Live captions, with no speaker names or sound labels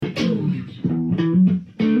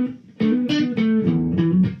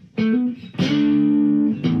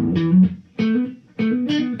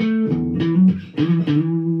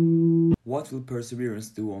What will Perseverance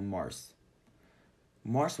do on Mars?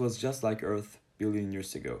 Mars was just like Earth billion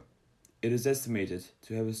years ago. It is estimated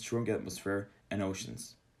to have a strong atmosphere and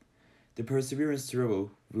oceans. The Perseverance rover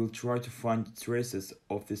will try to find traces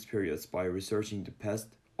of these periods by researching the past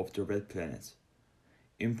of the red planet.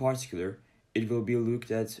 In particular, it will be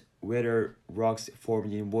looked at whether rocks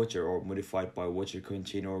formed in water or modified by water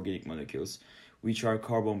contain organic molecules, which are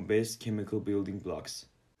carbon-based chemical building blocks.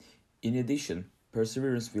 In addition,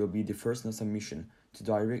 Perseverance will be the first NASA mission to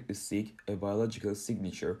directly seek a biological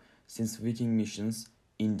signature since Viking missions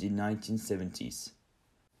in the 1970s.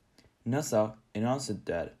 NASA announced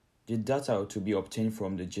that the data to be obtained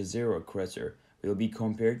from the Jezero crater will be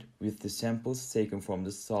compared with the samples taken from the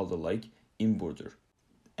Salda Lake in Burdur,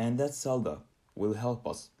 and that Salda will help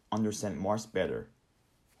us understand Mars better.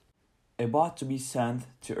 About to be sent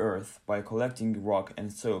to Earth by collecting rock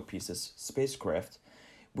and soil pieces spacecraft,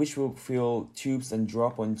 which will fill tubes and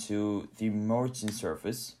drop onto the Martian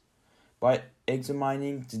surface. By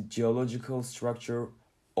examining the geological structure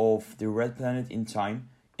of the red planet in time,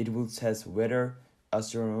 it will test whether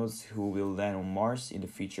astronauts who will land on Mars in the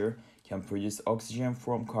future can produce oxygen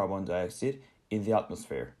from carbon dioxide in the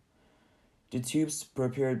atmosphere. The tubes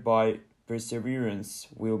prepared by Perseverance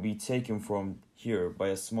will be taken from here by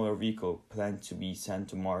a smaller vehicle planned to be sent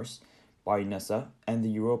to Mars by NASA and the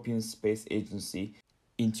European Space Agency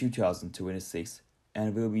in 2026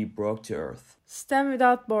 and will be brought to Earth. STEM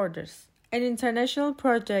Without Borders, an international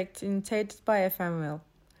project initiated by FML.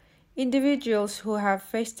 Individuals who have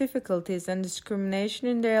faced difficulties and discrimination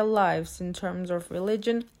in their lives in terms of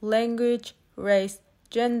religion, language, race,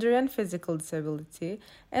 gender, and physical disability,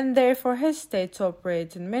 and therefore hesitate to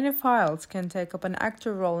operate in many fields, can take up an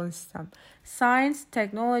active role in STEM: science,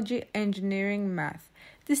 technology, engineering, math.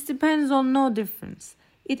 This depends on no difference.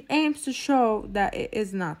 It aims to show that it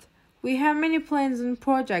is not. We have many plans and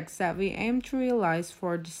projects that we aim to realize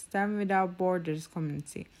for the STEM Without Borders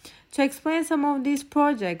community. To explain some of these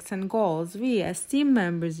projects and goals, we as team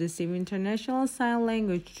members receive international sign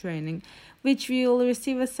language training, which we will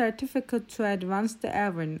receive a certificate to advance the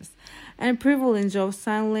awareness and privilege of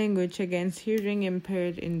sign language against hearing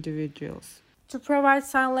impaired individuals. To provide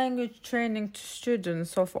sign language training to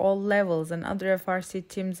students of all levels and other FRC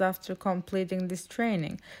teams after completing this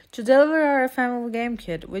training. To deliver our FML game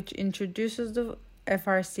kit, which introduces the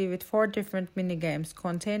FRC with 4 different mini-games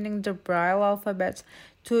containing the Braille alphabet,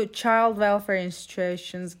 to child welfare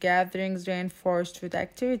institutions, gatherings reinforced with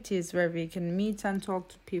activities where we can meet and talk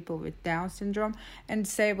to people with Down syndrome and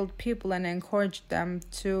disabled people and encourage them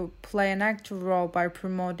to play an active role by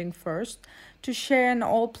promoting first, to share in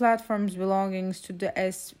all platforms belonging to the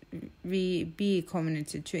SVB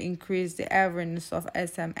community to increase the awareness of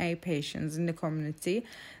SMA patients in the community.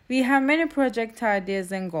 We have many project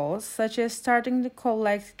ideas and goals, such as starting to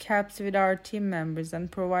collect caps with our team members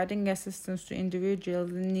and providing assistance to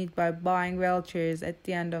individuals in need by buying wheelchairs at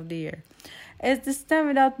the end of the year. As the STEM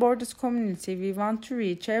Without Borders community, we want to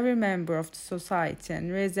reach every member of the society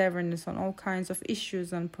and raise awareness on all kinds of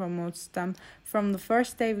issues and promote STEM from the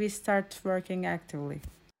first day we start working actively.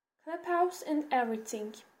 Clubhouse and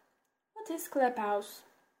everything. What is Clubhouse?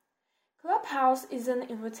 Clubhouse is an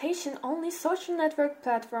invitation-only social network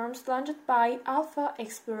platform launched by Alpha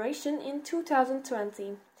Exploration in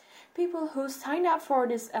 2020. People who signed up for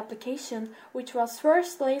this application, which was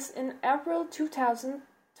first released in April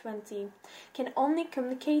 2020, can only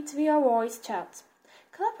communicate via voice chat.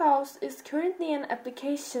 Clubhouse is currently an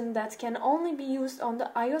application that can only be used on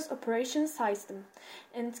the iOS operating system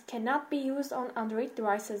and cannot be used on Android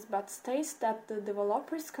devices, but states that the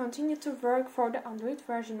developers continue to work for the Android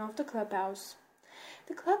version of the Clubhouse.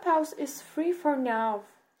 The Clubhouse is free for now.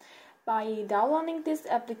 By downloading this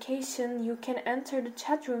application, you can enter the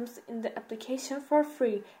chat rooms in the application for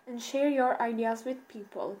free and share your ideas with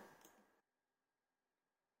people.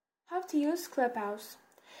 How to use Clubhouse?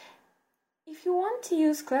 If you want to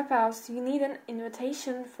use Clubhouse, you need an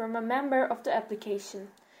invitation from a member of the application.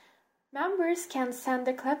 Members can send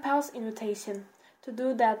a Clubhouse invitation. To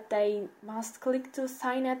do that, they must click to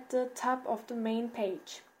sign at the top of the main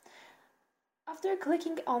page. After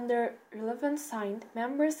clicking on the relevant sign,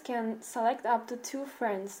 members can select up to 2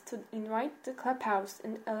 friends to invite the Clubhouse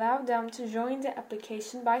and allow them to join the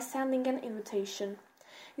application by sending an invitation.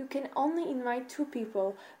 You can only invite 2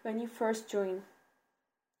 people when you first join.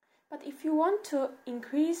 But if you want to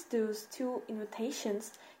increase those 2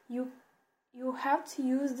 invitations, you have to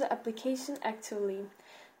use the application actively.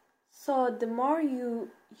 So the more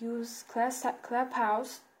you use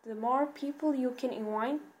Clubhouse, the more people you can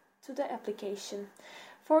invite to the application.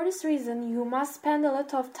 For this reason, you must spend a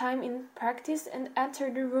lot of time in practice and enter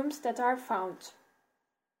the rooms that are found.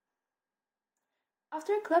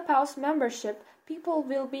 After Clubhouse membership, people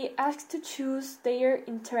will be asked to choose their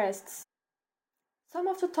interests. Some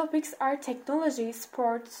of the topics are technology,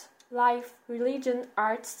 sports, life, religion,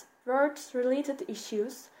 arts, work-related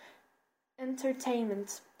issues,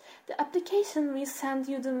 entertainment. The application will send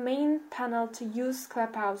you the main panel to use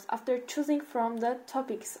Clubhouse after choosing from the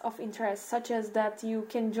topics of interest, such as that you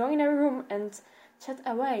can join a room and chat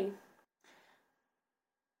away.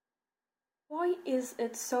 Why is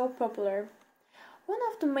it so popular? One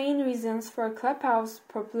of the main reasons for Clubhouse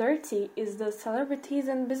popularity is the celebrities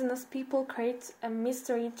and business people create a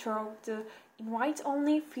mystery through the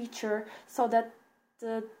invite-only feature so that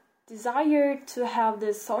the desire to have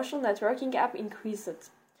this social networking app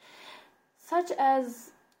increases. Such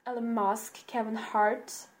as Elon Musk, Kevin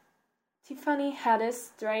Hart, Tiffany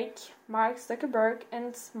Haddish, Drake, Mark Zuckerberg,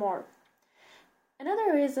 and more.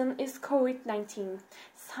 Another reason is COVID-19.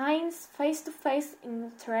 Since face-to-face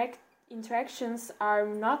interactions are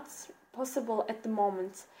not possible at the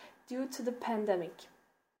moment due to the pandemic.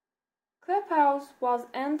 Clubhouse was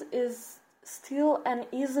and is still an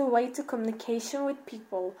easy way to communication with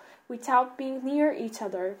people without being near each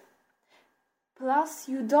other. Plus,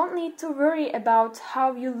 you don't need to worry about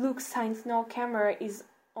how you look since no camera is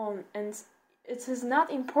on, and it is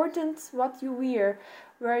not important what you wear,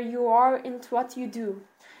 where you are, and what you do.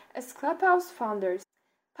 As Clubhouse founders,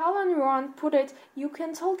 Paul and Ron put it, you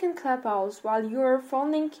can talk in Clubhouse while you're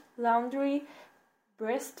folding laundry,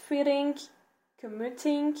 breastfeeding,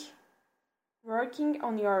 commuting, working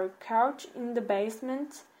on your couch in the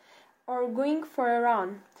basement, or going for a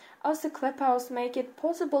run. Also, Clubhouse make it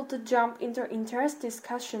possible to jump into interest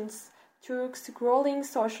discussions through scrolling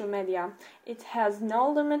social media. It has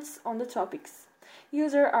no limits on the topics.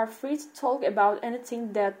 Users are free to talk about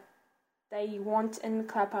anything that they want in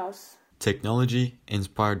Clubhouse. Technology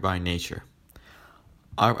inspired by nature.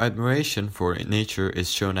 Our admiration for nature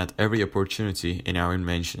is shown at every opportunity in our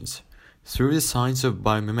inventions. Through the science of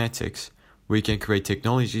biomimetics, we can create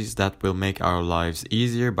technologies that will make our lives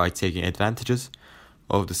easier by taking advantages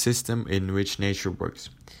of the system in which nature works.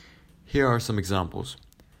 Here are some examples.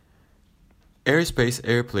 Aerospace,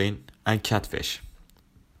 airplane, and catfish.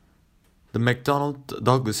 The McDonnell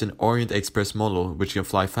Douglas and Orient Express model, which can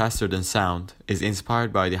fly faster than sound, is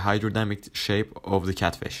inspired by the hydrodynamic shape of the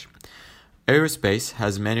catfish. Aerospace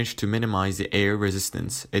has managed to minimize the air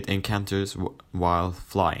resistance it encounters while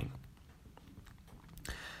flying.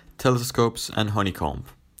 Telescopes and honeycomb.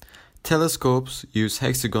 Telescopes use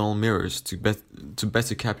hexagonal mirrors to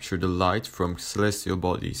better capture the light from celestial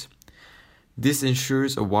bodies. This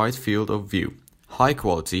ensures a wide field of view, high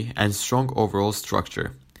quality, and strong overall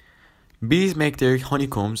structure. Bees make their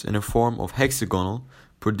honeycombs in a form of hexagonal,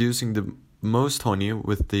 producing the most honey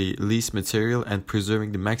with the least material and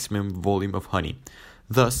preserving the maximum volume of honey.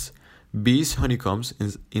 Thus, bees' honeycombs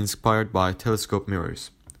is inspired by telescope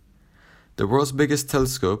mirrors. The world's biggest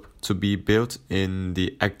telescope, to be built in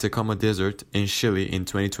the Atacama Desert in Chile in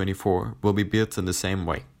 2024, will be built in the same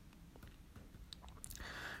way.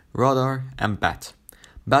 Radar and bat.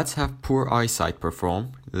 Bats have poor eyesight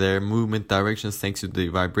perform their movement directions thanks to the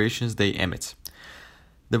vibrations they emit.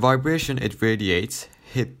 The vibration it radiates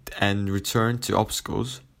hit and return to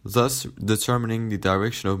obstacles, thus determining the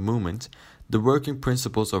direction of movement. The working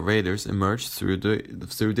principles of radars emerge through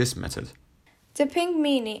this method. The Pink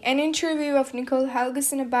Meanie, an interview of Nicole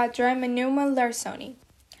Helgeson about Drymanoma larsoni.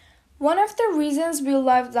 One of the reasons we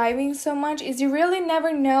love diving so much is you really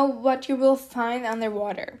never know what you will find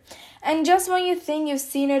underwater. And just when you think you've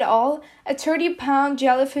seen it all, a 30-pound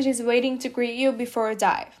jellyfish is waiting to greet you before a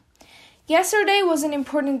dive. Yesterday was an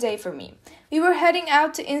important day for me. We were heading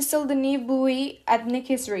out to install the new buoy at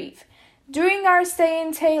Nikki's Reef. During our stay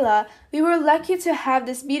in Taylor, we were lucky to have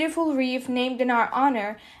this beautiful reef named in our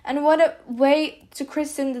honor, and what a way to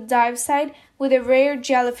christen the dive site with a rare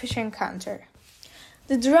jellyfish encounter.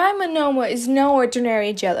 The Drymanoma is no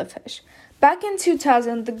ordinary jellyfish. Back in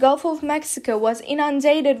 2000, the Gulf of Mexico was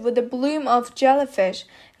inundated with a bloom of jellyfish,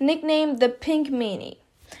 nicknamed the Pink Meanie.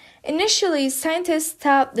 Initially, scientists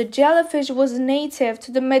thought the jellyfish was native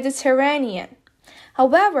to the Mediterranean.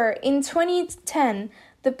 However, in 2010,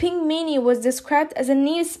 the Pink Meanie was described as a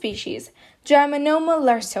new species, Drymanoma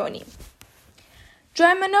larsoni.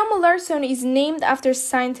 Drymanoma larsoni is named after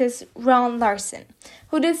scientist Ron Larson,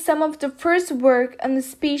 who did some of the first work on the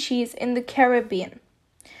species in the Caribbean.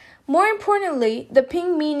 More importantly, the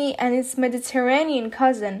Pink Meanie and its Mediterranean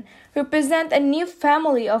cousin represent a new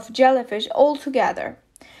family of jellyfish altogether.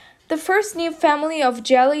 The first new family of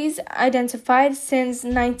jellies identified since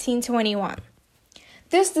 1921.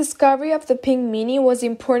 This discovery of the Pink Meanie was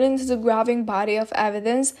important to the growing body of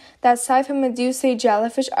evidence that Scyphomedusae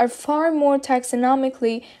jellyfish are far more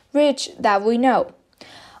taxonomically rich than we know.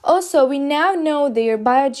 Also, we now know their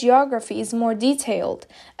biogeography is more detailed,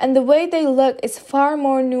 and the way they look is far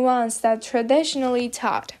more nuanced than traditionally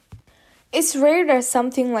taught. It's rare that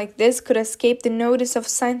something like this could escape the notice of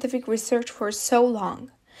scientific research for so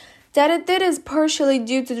long. That it did is partially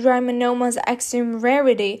due to Drymonoma's extreme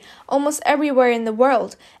rarity almost everywhere in the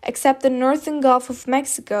world, except the northern Gulf of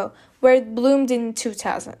Mexico, where it bloomed in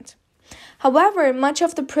 2000. However, much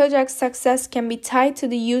of the project's success can be tied to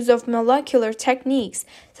the use of molecular techniques,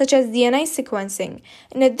 such as DNA sequencing,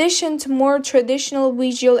 in addition to more traditional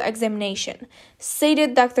visual examination,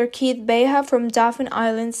 stated Dr. Keith Beha from Dauphin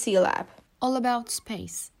Island Sea Lab. All about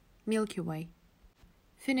space, Milky Way.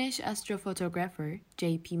 Finnish astrophotographer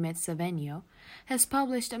J.P. Metsävenio has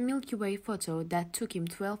published a Milky Way photo that took him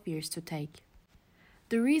 12 years to take.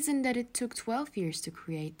 The reason that it took 12 years to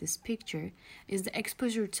create this picture is the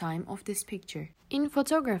exposure time of this picture. In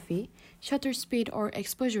photography, shutter speed or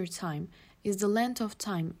exposure time is the length of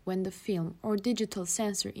time when the film or digital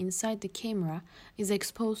sensor inside the camera is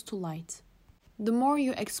exposed to light. The more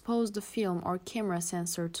you expose the film or camera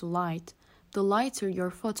sensor to light, the lighter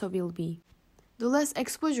your photo will be. The less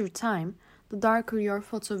exposure time, the darker your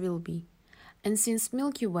photo will be. And since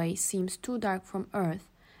Milky Way seems too dark from Earth,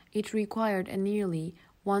 it required a nearly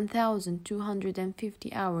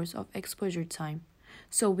 1,250 hours of exposure time,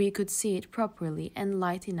 so we could see it properly and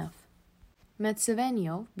light enough.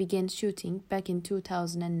 Metsävenio began shooting back in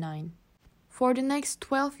 2009. For the next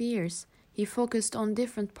 12 years, he focused on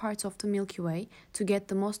different parts of the Milky Way to get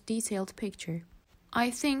the most detailed picture. I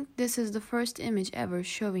think this is the first image ever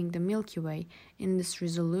showing the Milky Way in this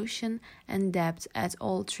resolution and depth at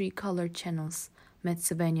all three color channels,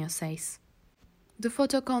 Metsävenio says. The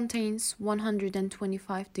photo contains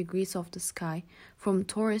 125 degrees of the sky from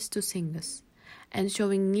Taurus to Cygnus, and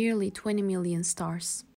showing nearly 20 million stars.